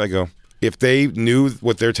approaching it. I go, if they knew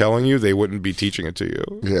what they're telling you, they wouldn't be teaching it to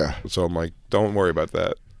you. Yeah. So I'm like, don't worry about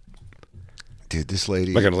that. Dude, this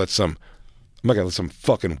lady. I'm not gonna let some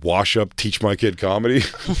fucking wash up teach my kid comedy.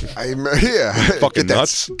 Yeah. Fucking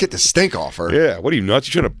nuts. Get the stink off her. Yeah. What are you nuts?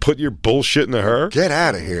 You trying to put your bullshit into her? Get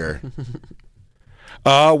out of here.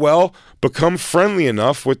 Well, become friendly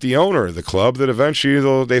enough with the owner of the club that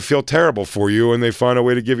eventually they feel terrible for you and they find a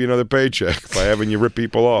way to give you another paycheck by having you rip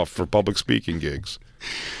people off for public speaking gigs.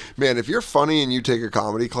 Man, if you're funny and you take a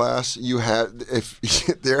comedy class,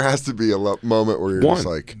 there has to be a moment where you're just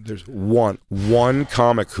like, there's one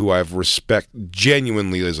comic who I've respect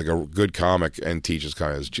genuinely is like a good comic and teaches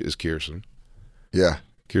kind of is Kirsten. Yeah.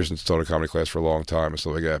 Kirsten's taught a comedy class for a long time and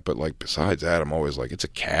stuff like that. But like besides that, I'm always like, it's a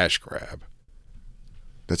cash grab.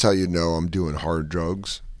 That's how you know I'm doing hard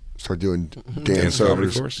drugs. Start doing Dan Dance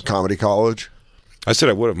comedy Soder's course? comedy college. I said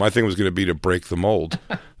I would have. My thing was going to be to break the mold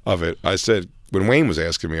of it. I said, when Wayne was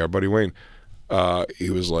asking me, our buddy Wayne, he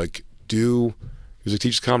was like,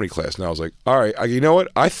 teach comedy class. And I was like, all right, you know what?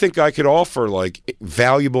 I think I could offer like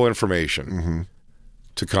valuable information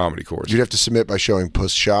to comedy course. You'd have to submit by showing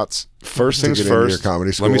puss shots. First to things get into your first,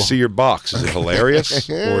 comedy school. let me see your box. Is it hilarious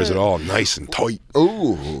or is it all nice and tight?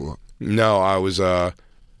 Ooh. No, I was, it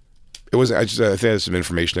wasn't, I think there's some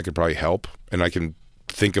information that could probably help, and I can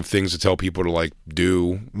think of things to tell people to like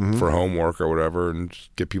do for homework or whatever and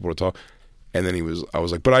just get people to talk. And then I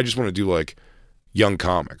was like, but I just want to do like young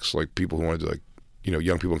comics, like people who want to do like,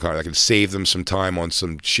 young people in comedy. I can save them some time on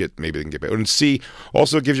some shit. Maybe they can get better. And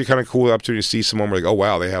also it gives you kind of cool opportunity to see someone where like, oh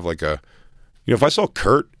wow, they have like if I saw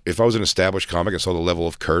Kurt, if I was an established comic, I saw the level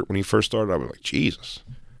of Kurt when he first started, I was like, Jesus,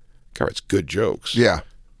 God, it's good jokes. Yeah.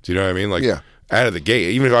 Do you know what I mean? Like, yeah. Out of the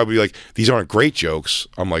gate, even if I would be like, these aren't great jokes,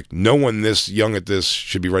 I'm like, no one this young at this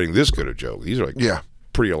should be writing this good a joke. These are like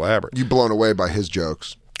pretty elaborate. You're blown away by his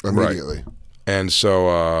jokes immediately. Right. And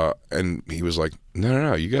so, and he was like,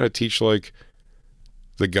 no, you got to teach like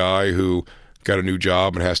the guy who got a new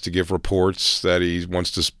job and has to give reports that he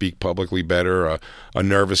wants to speak publicly better, a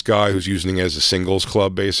nervous guy who's using it as a singles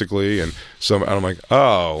club, basically. And I'm like,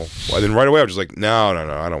 oh. And then right away, I was just like, no,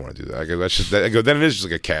 I don't want to do that. I go, that's just, then it is just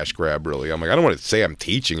like a cash grab, really. I'm like, I don't want to say I'm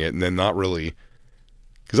teaching it and then not really,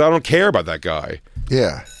 because I don't care about that guy.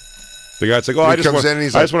 Yeah. The guy's like, I just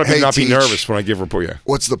want to not be nervous when I give a report. Yeah.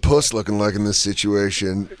 What's the puss looking like in this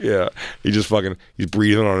situation? Yeah. He's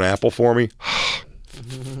breathing on an apple for me.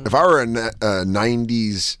 If I were a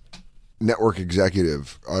 90s network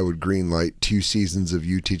executive, I would greenlight 2 seasons of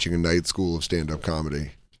you teaching a night school of stand-up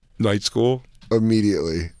comedy. Night school?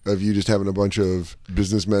 Immediately. Of you just having a bunch of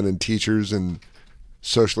businessmen and teachers and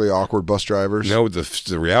socially awkward bus drivers. No,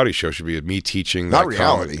 the reality show should be me teaching Not that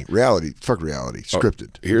reality. comedy. Reality. Fuck reality.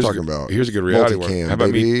 Scripted. Here's a good reality one.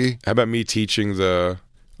 Multicam, How about me teaching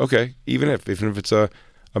even if it's a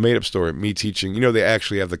made-up story, me teaching, they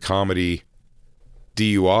actually have the comedy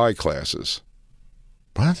DUI classes.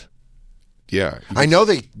 What? Yeah. I know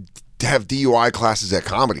they have DUI classes at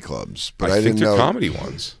comedy clubs, but I didn't know. they're comedy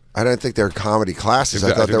ones. I don't think they're comedy classes.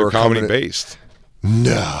 I thought they were comedy based.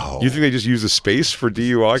 No. You think they just use the space for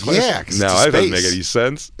DUI classes? Yeah, because no, that doesn't make any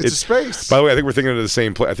sense. It's a space. By the way, I think we're thinking of the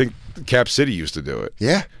same place. I think Cap City used to do it.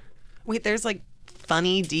 Yeah. Wait, there's like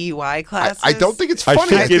funny DUI classes? I don't think it's funny. I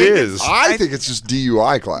think it is. I think it's just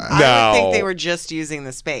DUI class. No. I would think they were just using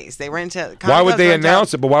the space. They were into. Why would they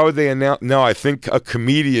announce it? But why would they announce? No, I think a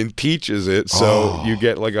comedian teaches it, so you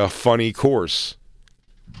get like a funny course.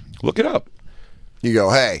 Look it up. You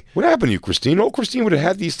go, hey. What happened to you, Christine? Oh, Christine would have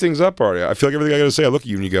had these things up already. I feel like everything I got to say, I look at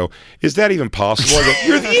you and you go, is that even possible? I go,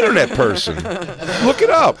 you're the internet person. Look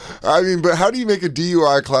it up. I mean, but how do you make a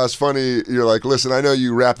DUI class funny? You're like, listen, I know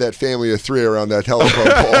you wrap that family of 3 around that telephone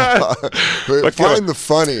pole. But find the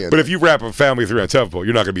funny in But it. if you wrap a family of 3 on a telephone pole,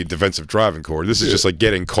 you're not going to be in defensive driving court. This is just like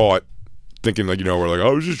getting caught thinking like, we're like, I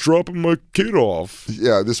was just dropping my kid off.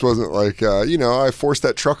 Yeah, this wasn't like, I forced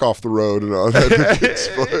that truck off the road and all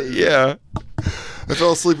that. Yeah. I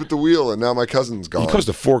fell asleep at the wheel, and now my cousin's gone. He caused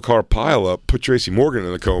a 4-car pileup, put Tracy Morgan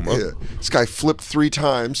in a coma. Yeah. This guy flipped 3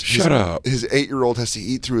 times. Shut up. His 8-year-old has to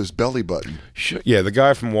eat through his belly button. Yeah, the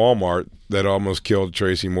guy from Walmart that almost killed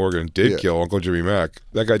Tracy Morgan did kill Uncle Jimmy Mack.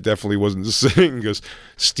 That guy definitely wasn't just sitting because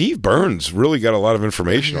Steve Burns really got a lot of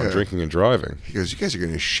information on drinking and driving. He goes, you guys are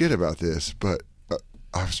going to shit about this, but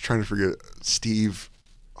I was trying to forget Steve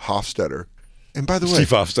Hofstetter. And by the way,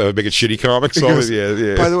 Steve Hofstetter making shitty comics. Goes,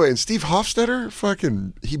 yeah. By the way, and Steve Hofstetter,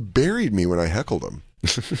 he buried me when I heckled him.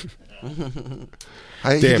 I'm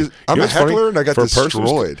a heckler, and I got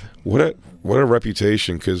destroyed. What a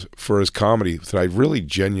reputation, because for his comedy that I really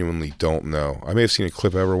genuinely don't know. I may have seen a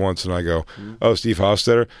clip ever once, and I go, "Oh, Steve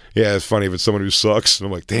Hofstetter, yeah, it's funny if it's someone who sucks." And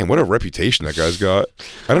I'm like, "Damn, what a reputation that guy's got."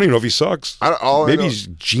 I don't even know if he sucks. Maybe he's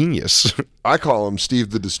genius. I call him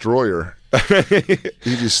Steve the Destroyer.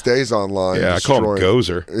 He just stays online. Yeah, I call him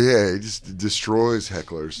Gozer. Yeah, he just destroys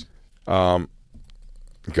hecklers.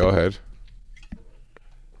 Go ahead.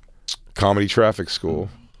 Comedy Traffic School.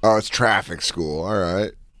 Oh, it's traffic school. All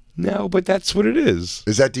right. No, but that's what it is.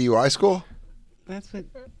 Is that DUI school? That's what.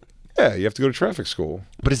 Yeah, you have to go to traffic school.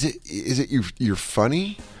 But is it you're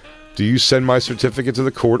funny? Do you send my certificate to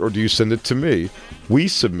the court or do you send it to me? We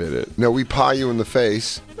submit it. No, we pie you in the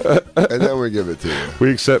face and then we give it to you.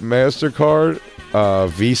 We accept MasterCard,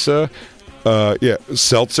 Visa,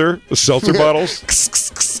 seltzer bottles.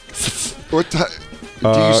 What do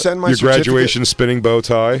you send my your certificate? graduation spinning bow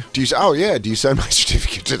tie? Do you send my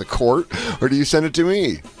certificate to the court or do you send it to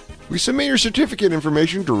me? We submit your certificate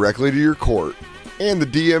information directly to your court and the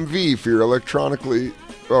DMV for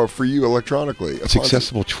you electronically. It's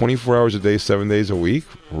accessible 24 hours a day, 7 days a week?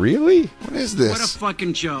 Really? What is this? What a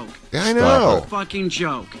fucking joke. Yeah, I know. What a fucking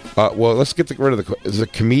joke. Well, let's get rid of the... Does a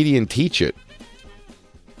comedian teach it?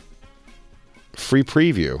 Free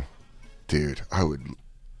preview. Dude, I would...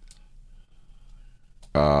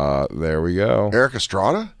 There we go. Eric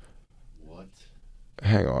Estrada? What?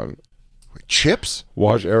 Hang on. Wait, Chips?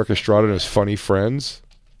 Watch Eric Estrada and his funny friends.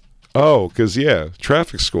 Oh, because,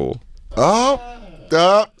 traffic school. Oh,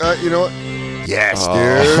 you know what? Yes,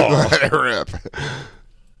 dude. Let it rip.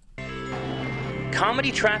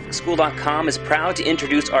 ComedyTrafficSchool.com is proud to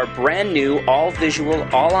introduce our brand new all-visual,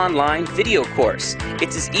 all-online video course.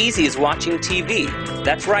 It's as easy as watching TV.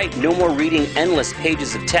 That's right, no more reading endless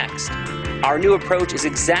pages of text. Our new approach is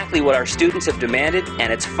exactly what our students have demanded,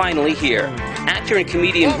 and it's finally here. Actor and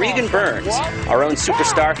comedian Regan Burns, our own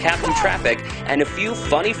superstar Captain Traffic, and a few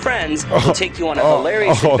funny friends will take you on a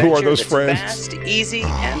hilarious adventure who are those that's friends? fast, easy,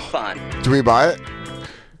 and fun. Do we buy it?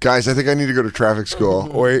 Guys, I think I need to go to traffic school.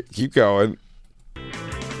 Wait, keep going.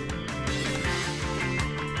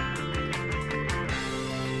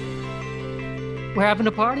 We're having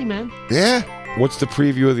a party, man. Yeah. What's the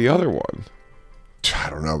preview of the other one? I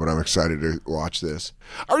don't know, but I'm excited to watch this.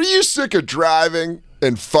 Are you sick of driving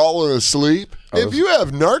and falling asleep? If you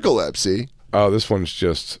have narcolepsy... Oh, this one's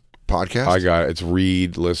just... Podcast? I got it. It's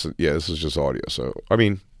read, listen. Yeah, this is just audio. So, I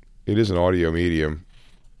mean, it is an audio medium.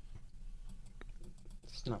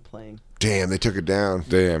 It's not playing. Damn, they took it down.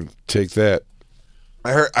 Damn, take that.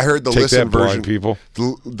 I heard the Take listen that, blind version. people.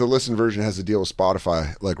 The listen version has a deal with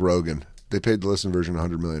Spotify, like Rogan. They paid the listen version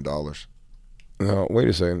 $100 million. No, wait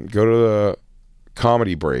a second. Go to the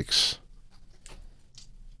comedy breaks.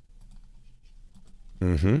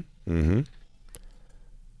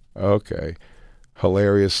 Okay.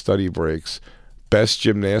 Hilarious study breaks. Best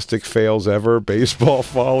gymnastic fails ever. Baseball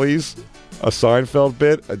follies. A Seinfeld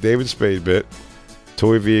bit. A David Spade bit.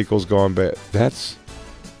 Toy vehicles gone bad. That's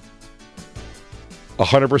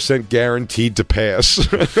 100% guaranteed to pass.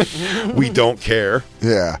 We don't care.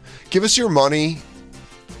 Yeah. Give us your money.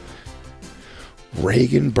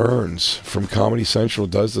 Regan Burns from Comedy Central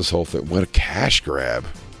does this whole thing. What a cash grab.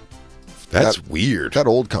 That's weird. That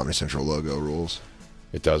old Comedy Central logo rules.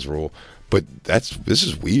 It does rule. But this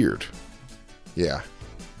is weird. Yeah.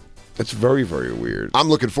 That's very, very weird. I'm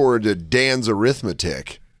looking forward to Dan's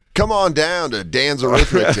Arithmetic. Come on down to Dan's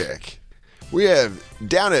Arithmetic. We have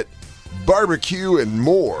down at Barbecue and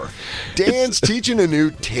more. Dan's teaching a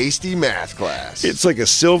new tasty math class. It's like a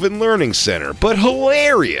Sylvan Learning Center, but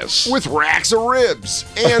hilarious. With racks of ribs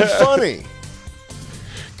and funny.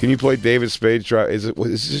 Can you play David Spade's drive? Is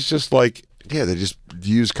this just like... Yeah, they just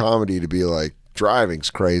use comedy to be like, driving's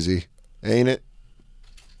crazy, ain't it?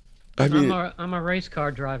 I mean, I'm a race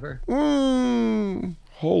car driver.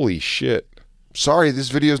 Holy shit. Sorry, this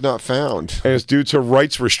video's not found. And it's due to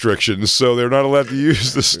rights restrictions, so they're not allowed to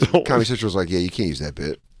use the stolen. Comedy Central's like, yeah, you can't use that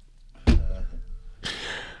bit.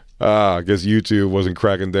 I guess YouTube wasn't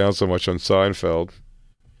cracking down so much on Seinfeld.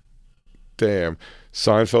 Damn.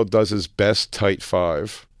 Seinfeld does his best tight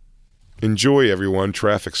five. Enjoy, everyone,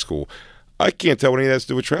 traffic school. I can't tell what any of that's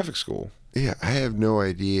to do with traffic school. Yeah, I have no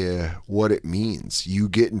idea what it means. You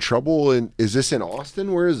get in trouble, and is this in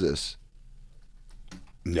Austin? Where is this?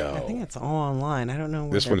 No. I think it's all online. I don't know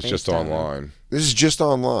where This they're one's just based out of. online. This is just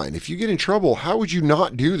online. If you get in trouble, how would you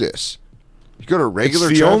not do this? You go to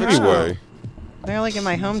regular It's the traffic only school? way. They're like in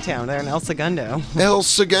my hometown. They're in El Segundo. El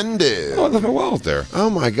Segundo. Oh, they're well out there.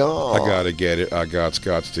 Oh, my God. I gotta get it. I got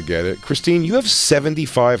to get it. Christine, you have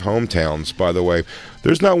 75 hometowns, by the way.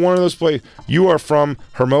 There's not one of those places. You are from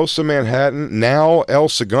Hermosa, Manhattan, now El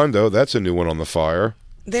Segundo. That's a new one on the fire.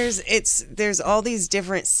 There's all these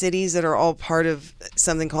different cities that are all part of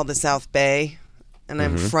something called the South Bay, and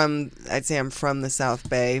I'd say I'm from the South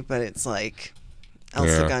Bay, but it's like El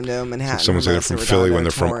Segundo, Manhattan. Someone say they're from Hermosa, Philly when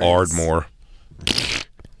they're Redondo, from Torrance. Ardmore.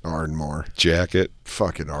 Ardmore. Jacket.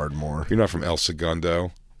 Fucking Ardmore. You're not from El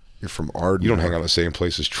Segundo. You're from Ardmore. You don't hang out in the same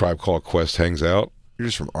place as Tribe Called Quest hangs out. You're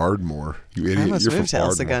just from Ardmore. You idiot. I almost You're moved to from El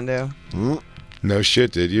Ardmore. Segundo. No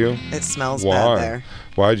shit, did you? It smells Why? bad there.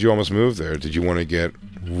 Why did you almost move there? Did you want to get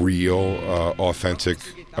real, authentic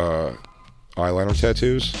eyeliner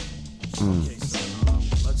tattoos?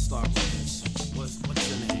 Let's start with this. What's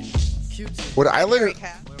your name?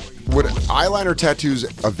 Would eyeliner tattoos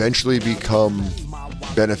eventually become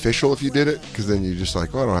beneficial if you did it? Because then you're just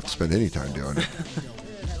like, well, I don't have to spend any time doing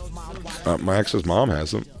it. My ex's mom has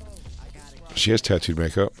them. She has tattooed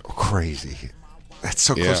makeup. Oh, crazy. That's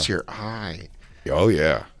so close to your eye. Oh,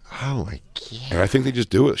 yeah. Oh, my God. And I think they just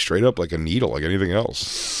do it straight up like a needle, like anything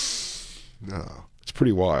else. No. It's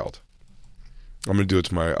pretty wild. I'm going to do it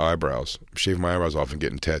to my eyebrows. Shave my eyebrows off and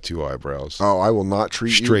getting tattoo eyebrows. Oh, I will not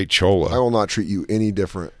treat you. Straight chola. I will not treat you any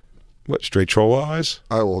different. What, straight chola eyes?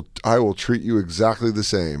 I will treat you exactly the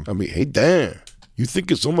same. I mean, hey, Dan, you think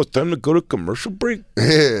it's almost time to go to commercial break?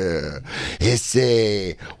 Yeah. It's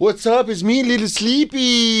what's up? It's me, Little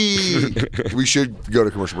Sleepy. We should go to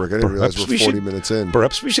commercial break. I didn't realize we're 40 minutes in.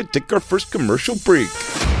 Perhaps we should take our first commercial break.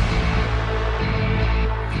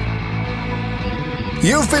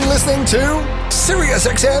 You've been listening to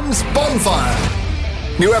SiriusXM's Bonfire.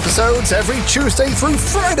 New episodes every Tuesday through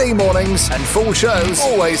Friday mornings, and full shows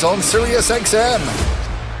always on SiriusXM.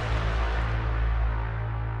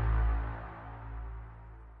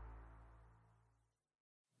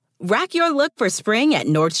 Rack your look for spring at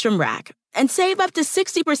Nordstrom Rack and save up to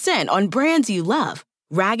 60% on brands you love.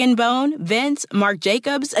 Rag & Bone, Vince, Marc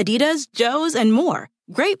Jacobs, Adidas, Joe's, and more.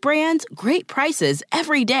 Great brands, great prices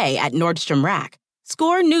every day at Nordstrom Rack.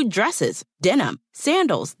 Score new dresses, denim,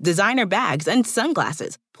 sandals, designer bags, and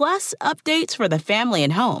sunglasses, plus updates for the family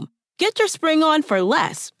and home. Get your spring on for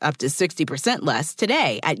less, up to 60% less,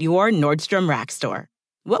 today at your Nordstrom Rack store.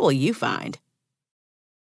 What will you find?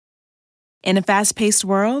 In a fast-paced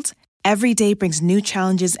world, every day brings new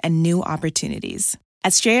challenges and new opportunities.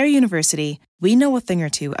 At Strayer University, we know a thing or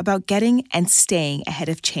two about getting and staying ahead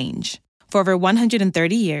of change. For over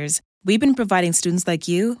 130 years, we've been providing students like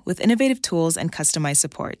you with innovative tools and customized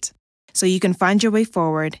support, so you can find your way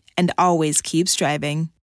forward and always keep striving.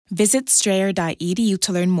 Visit strayer.edu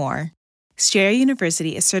to learn more. Strayer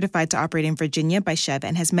University is certified to operate in Virginia by Chev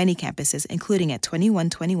and has many campuses, including at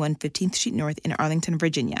 2121 15th Street North in Arlington,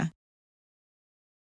 Virginia.